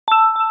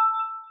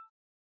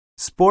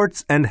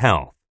Sports and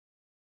Health.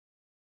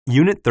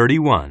 Unit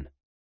 31.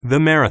 The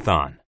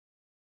Marathon.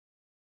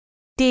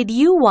 Did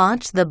you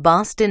watch the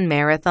Boston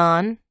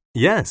Marathon?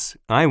 Yes,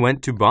 I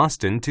went to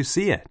Boston to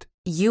see it.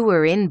 You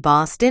were in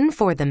Boston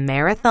for the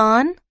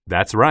marathon?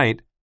 That's right.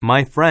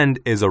 My friend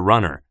is a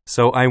runner,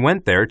 so I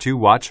went there to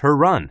watch her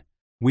run.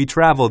 We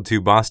traveled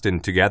to Boston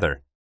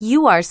together.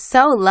 You are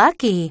so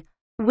lucky.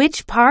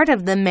 Which part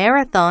of the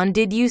marathon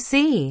did you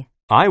see?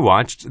 I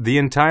watched the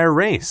entire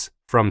race,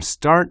 from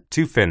start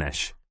to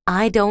finish.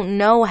 I don't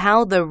know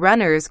how the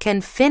runners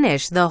can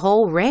finish the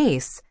whole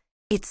race.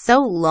 It's so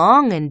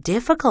long and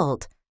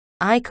difficult.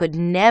 I could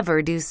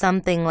never do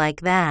something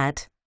like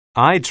that.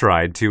 I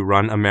tried to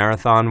run a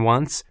marathon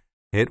once.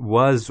 It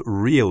was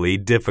really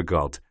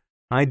difficult.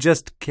 I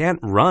just can't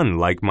run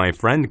like my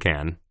friend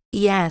can.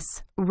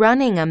 Yes,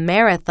 running a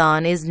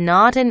marathon is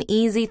not an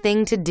easy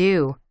thing to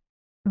do.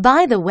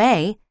 By the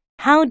way,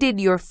 how did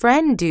your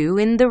friend do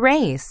in the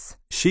race?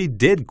 She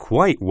did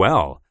quite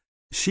well.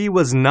 She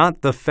was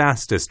not the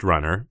fastest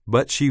runner,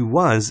 but she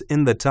was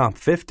in the top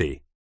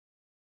 50.